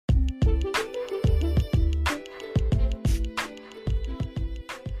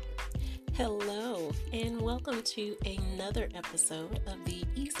Hello, and welcome to another episode of the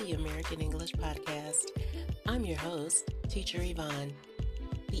Easy American English Podcast. I'm your host, Teacher Yvonne.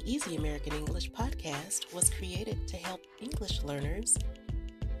 The Easy American English Podcast was created to help English learners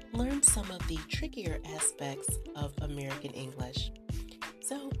learn some of the trickier aspects of American English.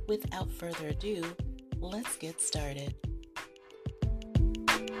 So, without further ado, let's get started.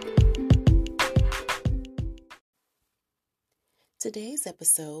 Today's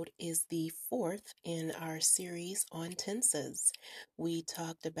episode is the fourth in our series on tenses. We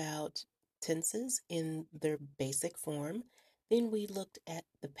talked about tenses in their basic form. Then we looked at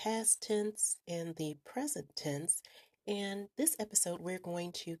the past tense and the present tense. And this episode, we're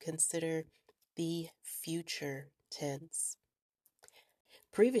going to consider the future tense.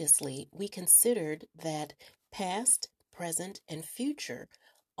 Previously, we considered that past, present, and future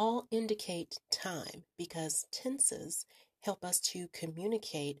all indicate time because tenses help us to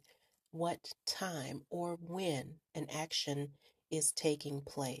communicate what time or when an action is taking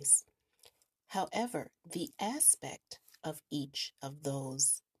place. However, the aspect of each of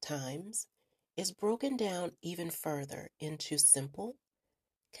those times is broken down even further into simple,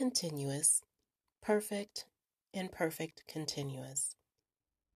 continuous, perfect, and perfect continuous.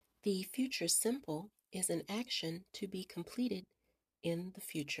 The future simple is an action to be completed in the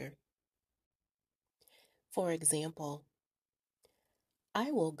future. For example,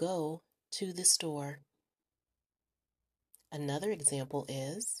 I will go to the store. Another example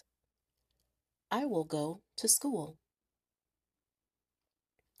is, I will go to school.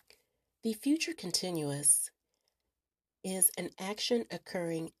 The future continuous is an action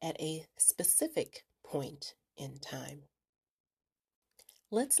occurring at a specific point in time.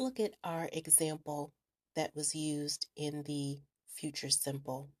 Let's look at our example that was used in the future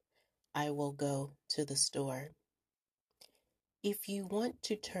simple. I will go to the store. If you want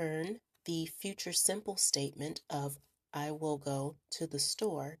to turn the future simple statement of I will go to the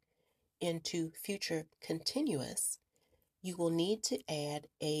store into future continuous, you will need to add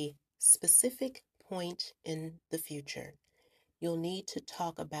a specific point in the future. You'll need to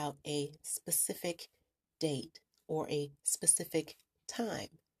talk about a specific date or a specific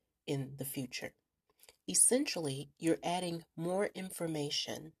time in the future. Essentially, you're adding more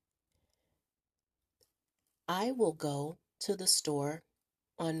information. I will go to the store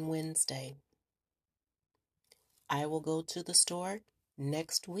on Wednesday. I will go to the store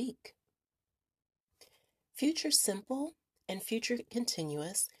next week. Future simple and future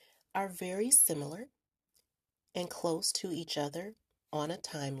continuous are very similar and close to each other on a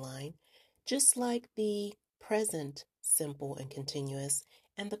timeline, just like the present simple and continuous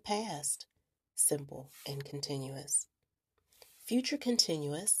and the past simple and continuous. Future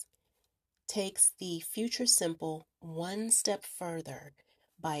continuous takes the future simple one step further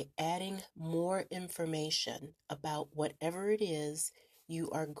by adding more information about whatever it is you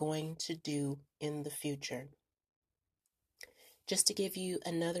are going to do in the future. Just to give you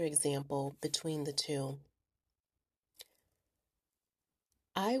another example between the two,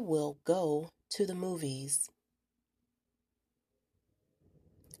 I will go to the movies.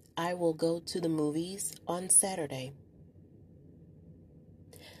 I will go to the movies on Saturday.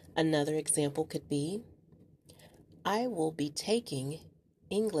 Another example could be, I will be taking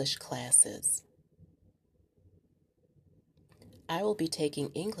English classes. I will be taking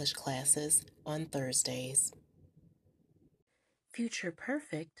English classes on Thursdays. Future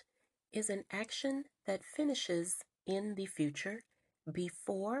perfect is an action that finishes in the future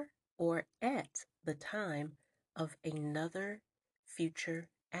before or at the time of another future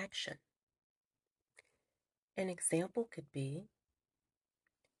action. An example could be,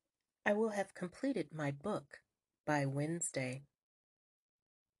 I will have completed my book by Wednesday.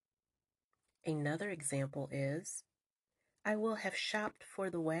 Another example is, I will have shopped for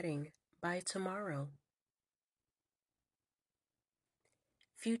the wedding by tomorrow.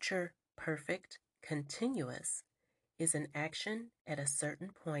 Future perfect continuous is an action at a certain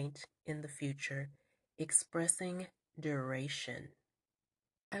point in the future expressing duration.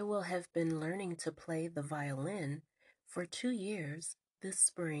 I will have been learning to play the violin for 2 years this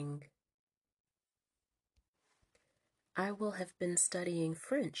spring. I will have been studying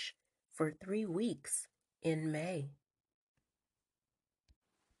French for 3 weeks in May.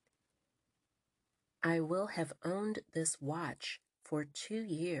 I will have owned this watch for 2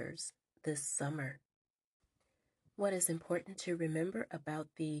 years this summer. What is important to remember about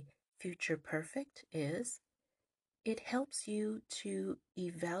the future perfect is it helps you to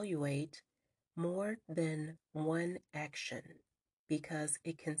evaluate more than one action because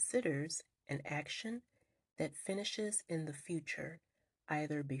it considers an action that finishes in the future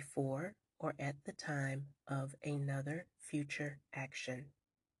either before or at the time of another future action.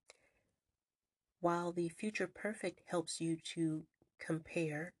 While the future perfect helps you to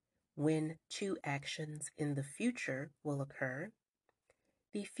compare when two actions in the future will occur,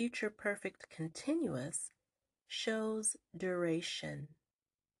 the future perfect continuous shows duration.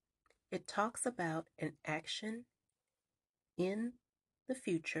 It talks about an action in the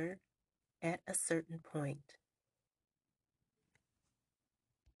future at a certain point.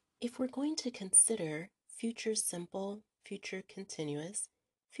 If we're going to consider future simple, future continuous,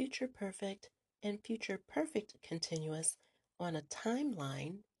 future perfect, and future perfect continuous on a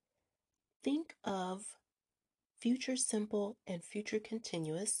timeline, think of future simple and future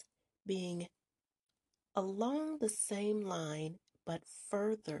continuous being along the same line but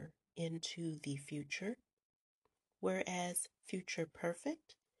further into the future, whereas future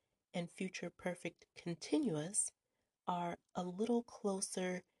perfect and future perfect continuous are a little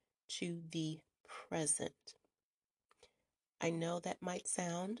closer to the present. I know that might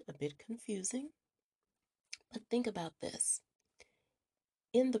sound a bit confusing, but think about this.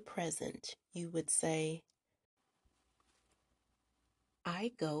 In the present, you would say,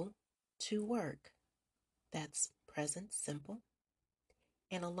 I go to work. That's present simple.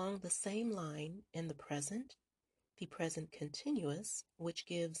 And along the same line in the present continuous, which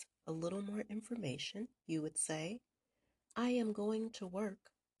gives a little more information, you would say, I am going to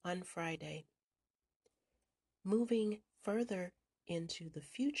work on Friday. Moving further into the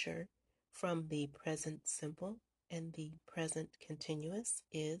future from the present simple and the present continuous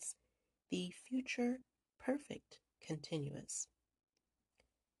is the future perfect continuous.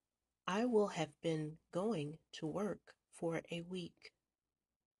 I will have been going to work for a week.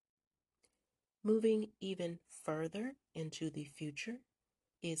 Moving even further into the future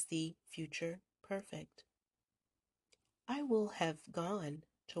is the future perfect. I will have gone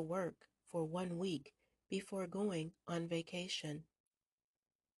to work for 1 week before going on vacation.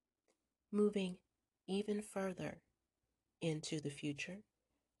 Moving even further into the future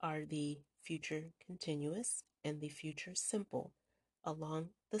are the future continuous and the future simple along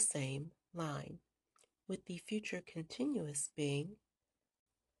the same line, with the future continuous being,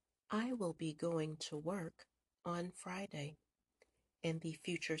 I will be going to work on Friday, and the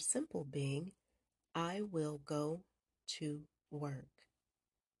future simple being, I will go to work.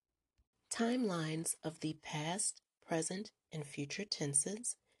 Timelines of the past, present, and future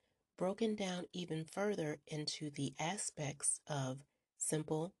tenses, broken down even further into the aspects of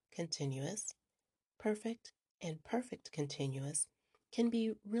simple continuous, perfect, and perfect continuous, can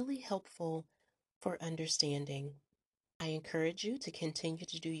be really helpful for understanding. I encourage you to continue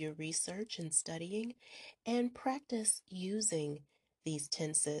to do your research and studying and practice using these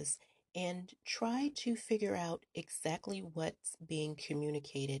tenses and try to figure out exactly what's being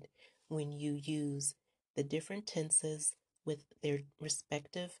communicated when you use the different tenses with their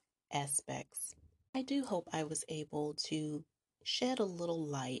respective aspects. I do hope I was able to shed a little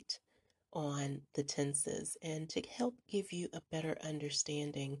light on the tenses and to help give you a better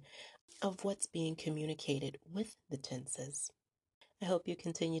understanding of what's being communicated with the tenses. I hope you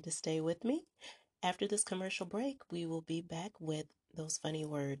continue to stay with me. After this commercial break, we will be back with those funny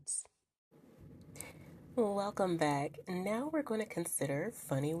words. Welcome back. Now we're going to consider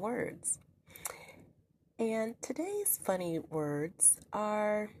funny words. And today's funny words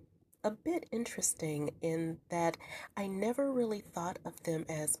are a bit interesting in that I never really thought of them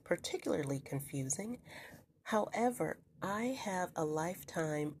as particularly confusing. However, I have a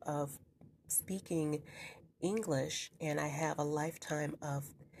lifetime of speaking English and I have a lifetime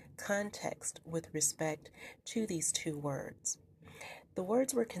of context with respect to these two words. The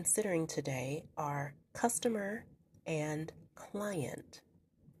words we're considering today are customer and client.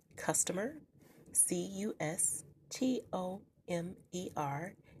 Customer, C-U-S-T-O-M-E-R,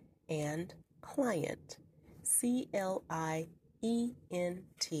 and client, C-L-I-E-N-T.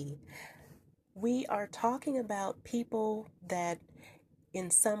 We are talking about people that in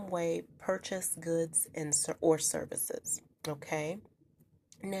some way purchase goods and or services, okay?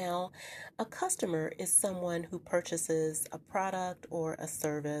 Now, a customer is someone who purchases a product or a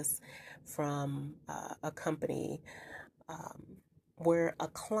service from a company, where a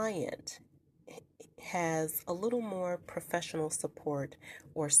client has a little more professional support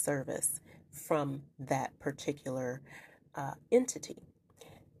or service from that particular entity.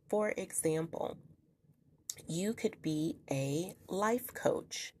 For example, you could be a life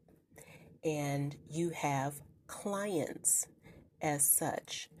coach and you have clients as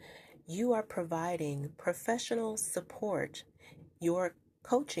such. You are providing professional support, your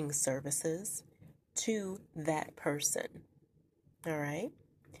coaching services to that person. All right.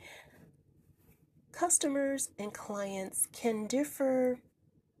 Customers and clients can differ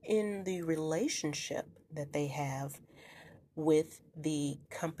in the relationship that they have with the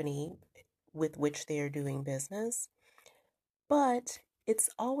company with which they are doing business, but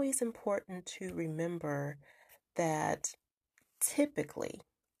it's always important to remember that typically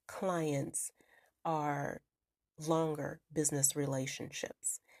clients are longer business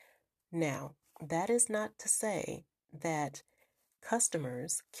relationships. Now, that is not to say that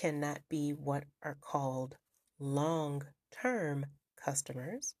customers cannot be what are called long-term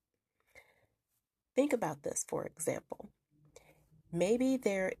customers. Think about this, for example. Maybe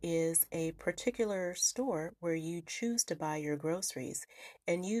there is a particular store where you choose to buy your groceries,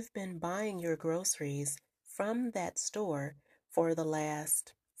 and you've been buying your groceries from that store for the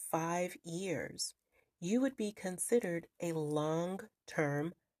last 5 years. You would be considered a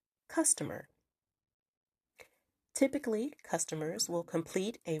long-term customer. Typically, customers will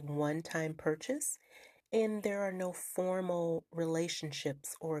complete a one-time purchase, and there are no formal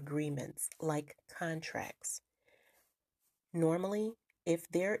relationships or agreements like contracts. Normally,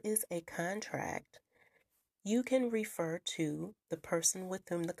 if there is a contract, you can refer to the person with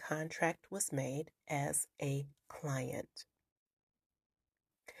whom the contract was made as a client.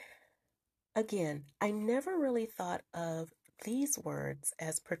 Again, I never really thought of these words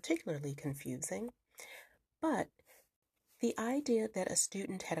as particularly confusing, but the idea that a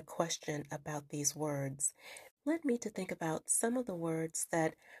student had a question about these words led me to think about some of the words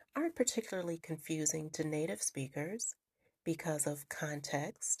that aren't particularly confusing to native speakers because of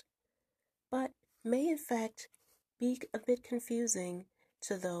context, but may in fact be a bit confusing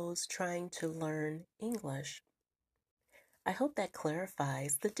to those trying to learn English. I hope that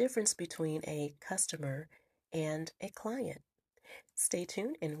clarifies the difference between a customer and a client. Stay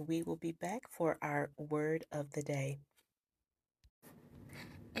tuned and we will be back for our word of the day.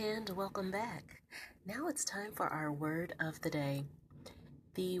 And welcome back. Now it's time for our word of the day.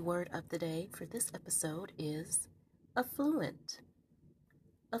 The word of the day for this episode is affluent.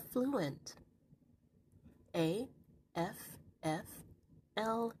 Affluent. A-F-F-L-U-E-N-T.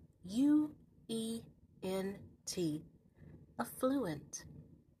 Affluent.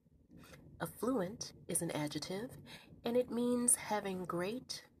 Affluent is an adjective, and it means having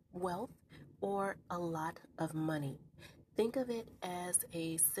great wealth or a lot of money. Think of it as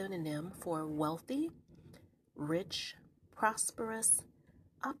a synonym for wealthy, rich, prosperous,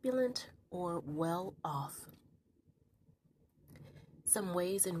 opulent, or well off. Some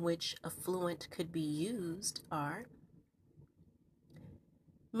ways in which affluent could be used are: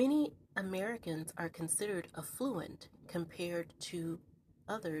 many Americans are considered affluent compared to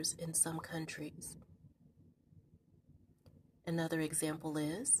others in some countries. Another example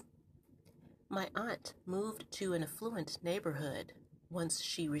is, my aunt moved to an affluent neighborhood once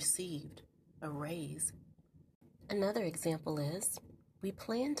she received a raise. Another example is, we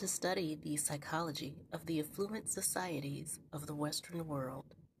plan to study the psychology of the affluent societies of the Western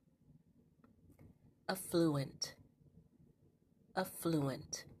world. Affluent.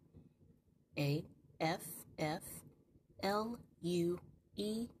 Affluent. A-F-F-L-U-E-N-T.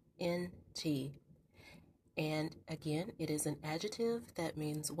 And again, it is an adjective that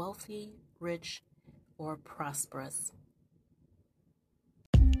means wealthy, rich, or prosperous.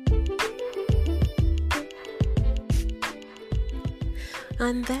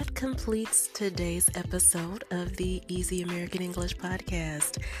 And that completes today's episode of the Easy American English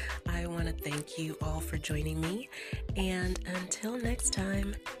Podcast. I want to thank you all for joining me, and until next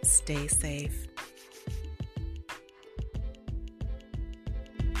time, stay safe.